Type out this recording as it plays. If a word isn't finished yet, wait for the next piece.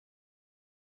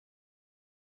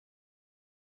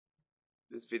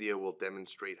This video will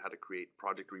demonstrate how to create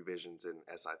project revisions in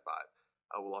SI5.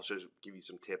 I will also give you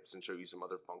some tips and show you some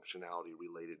other functionality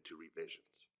related to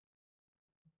revisions.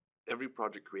 Every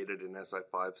project created in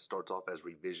SI5 starts off as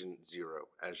revision 0,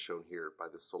 as shown here by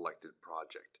the selected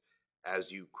project.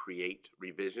 As you create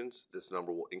revisions, this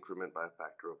number will increment by a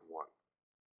factor of 1.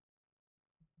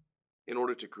 In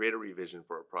order to create a revision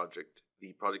for a project,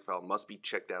 the project file must be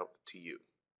checked out to you.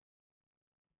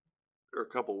 There are a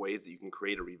couple ways that you can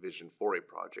create a revision for a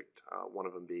project. One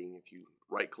of them being if you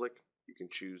right-click, you can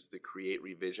choose the Create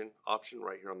Revision option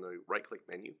right here on the right-click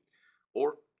menu,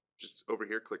 or just over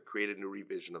here, click Create a new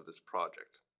revision of this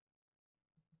project.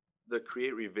 The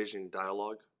Create Revision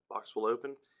dialog box will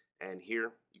open, and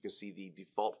here you can see the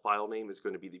default file name is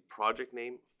going to be the project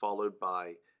name followed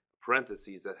by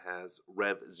parentheses that has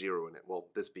rev0 in it. Well,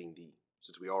 this being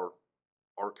since we are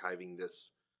archiving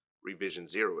this revision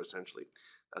 0 essentially,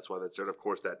 that's why that's there. Of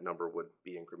course, that number would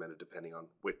be incremented depending on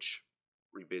which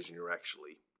revision you're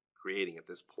actually creating at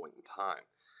this point in time.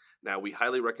 Now, we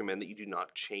highly recommend that you do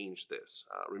not change this.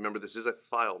 Remember, this is a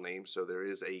file name, so there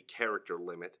is a character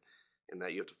limit in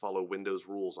that you have to follow Windows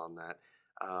rules on that.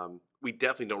 We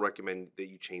definitely don't recommend that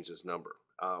you change this number.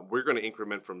 We're going to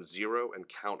increment from 0 and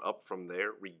count up from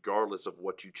there regardless of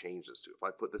what you change this to. If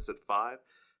I put this at 5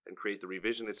 and create the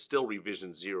revision, it's still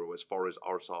revision 0 as far as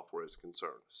our software is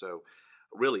concerned. So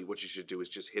really what you should do is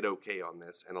just hit OK on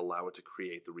this and allow it to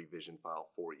create the revision file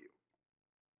for you.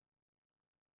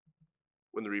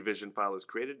 When the revision file is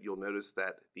created, you'll notice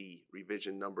that the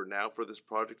revision number now for this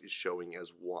project is showing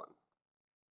as 1.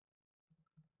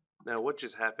 Now what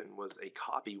just happened was a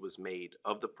copy was made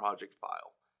of the project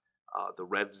file, the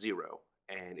rev0,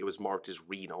 and it was marked as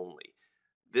read only.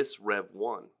 This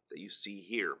rev1 that you see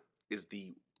here is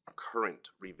the current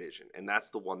revision, and that's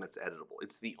the one that's editable.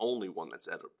 It's the only one that's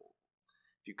editable.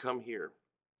 If you come here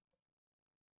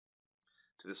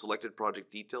to the selected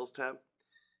project details tab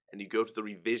and you go to the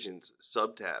revisions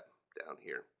sub-tab down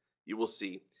here, you will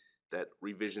see that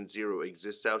revision 0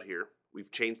 exists out here.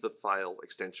 We've changed the file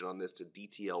extension on this to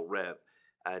DTL rev,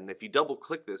 and if you double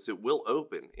click this, it will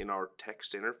open in our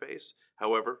text interface.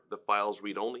 However, the file's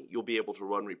read only. You'll be able to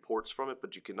run reports from it,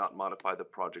 but you cannot modify the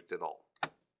project at all.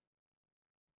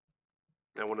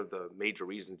 Now, one of the major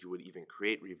reasons you would even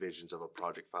create revisions of a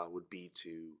project file would be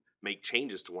to make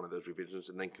changes to one of those revisions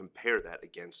and then compare that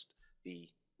against the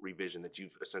revision that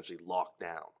you've essentially locked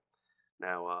down.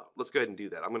 Now, let's go ahead and do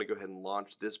that. I'm going to go ahead and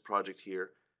launch this project here.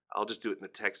 I'll just do it in the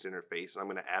text interface, and I'm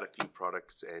going to add a few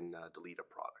products and delete a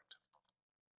product.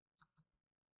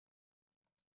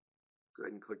 Go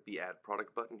ahead and click the Add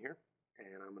Product button here,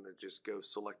 and I'm going to just go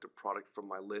select a product from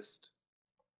my list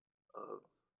of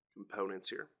components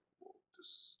here. We'll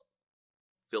just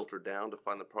filter down to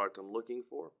find the product I'm looking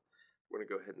for. We're going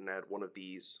to go ahead and add one of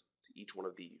these to each one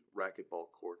of the racquetball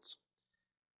courts.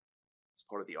 It's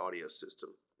part of the audio system.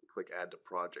 Click Add to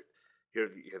Project. Here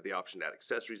you have the option to add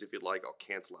accessories if you'd like. I'll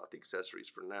cancel out the accessories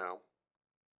for now.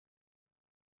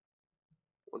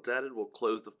 Once added, we'll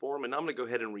close the form, and I'm going to go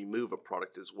ahead and remove a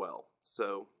product as well.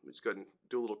 So let's go ahead and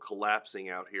do a little collapsing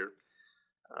out here.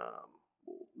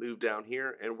 We'll move down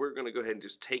here, and we're going to go ahead and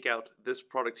just take out this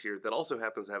product here that also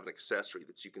happens to have an accessory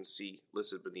that you can see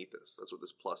listed beneath this. That's what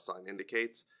this plus sign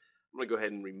indicates. I'm going to go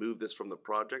ahead and remove this from the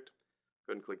project.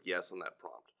 Go ahead and click Yes on that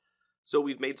prompt. So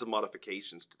we've made some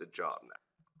modifications to the job now.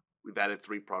 We've added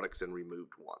 3 products and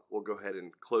removed 1. We'll go ahead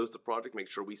and close the project,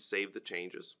 make sure we save the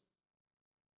changes.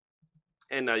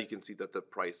 And now you can see that the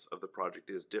price of the project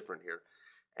is different here.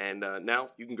 And now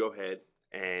you can go ahead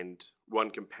and run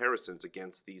comparisons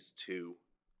against these 2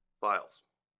 files.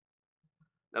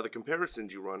 Now the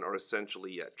comparisons you run are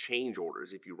essentially change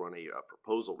orders if you run a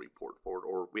proposal report for it,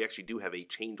 or we actually do have a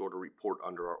change order report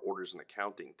under our Orders and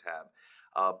Accounting tab.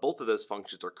 Both of those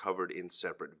functions are covered in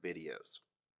separate videos.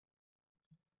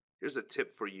 Here's a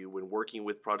tip for you when working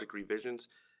with project revisions.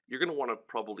 You're going to want to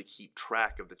probably keep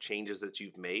track of the changes that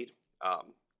you've made,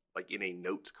 like in a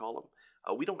notes column.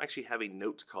 We don't actually have a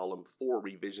notes column for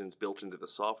revisions built into the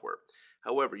software.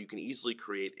 However, you can easily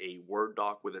create a Word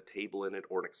doc with a table in it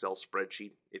or an Excel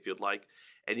spreadsheet if you'd like,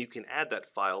 and you can add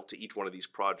that file to each one of these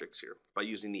projects here by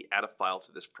using the Add a File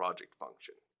to this project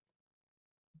function.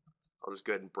 I'll just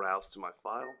go ahead and browse to my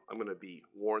file. I'm going to be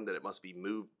warned that it must be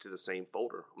moved to the same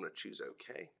folder. I'm going to choose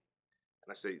OK.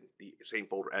 And I say the same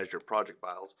folder as your project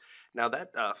files. Now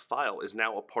that file is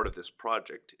now a part of this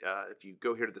project. If you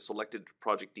go here to the selected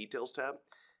project details tab,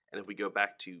 and if we go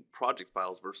back to project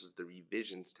files versus the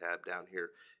revisions tab down here,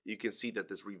 you can see that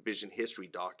this revision history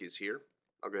doc is here.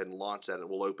 I'll go ahead and launch that, and it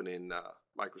will open in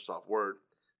Microsoft Word,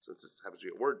 since this happens to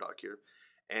be a Word doc here.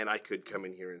 And I could come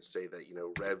in here and say that,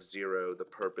 Rev 0, the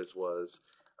purpose was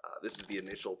This is the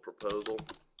initial proposal.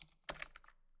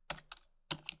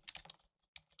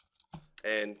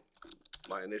 And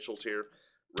my initials here,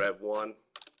 Rev 1,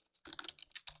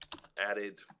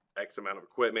 added X amount of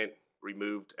equipment,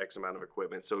 removed X amount of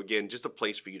equipment. So again, just a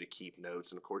place for you to keep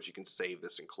notes. And of course you can save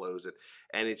this and close it.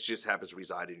 And it just happens to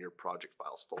reside in your project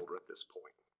files folder at this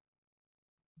point.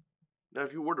 Now,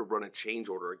 if you were to run a change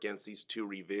order against these two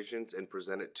revisions and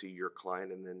present it to your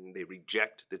client and then they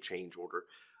reject the change order,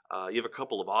 you have a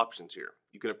couple of options here.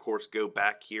 You can, of course, go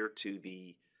back here to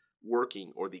the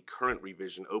working or the current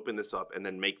revision, open this up, and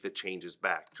then make the changes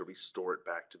back to restore it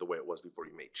back to the way it was before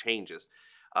you made changes.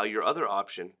 Your other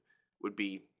option would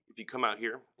be, if you come out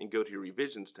here and go to your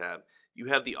revisions tab, you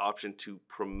have the option to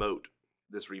promote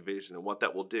this revision. And what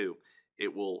that will do,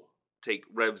 it will take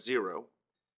Rev 0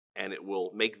 and it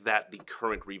will make that the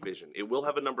current revision. It will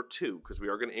have a number 2 because we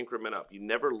are going to increment up. You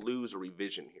never lose a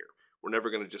revision here. We're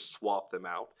never going to just swap them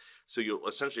out. So you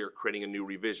essentially are creating a new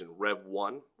revision. Rev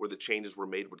 1, where the changes were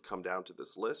made, would come down to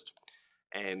this list.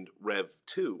 And Rev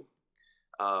 2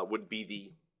 would be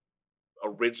the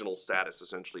original status,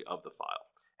 essentially, of the file.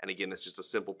 And again, it's just a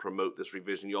simple promote this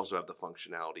revision. You also have the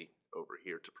functionality over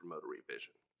here to promote a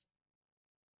revision.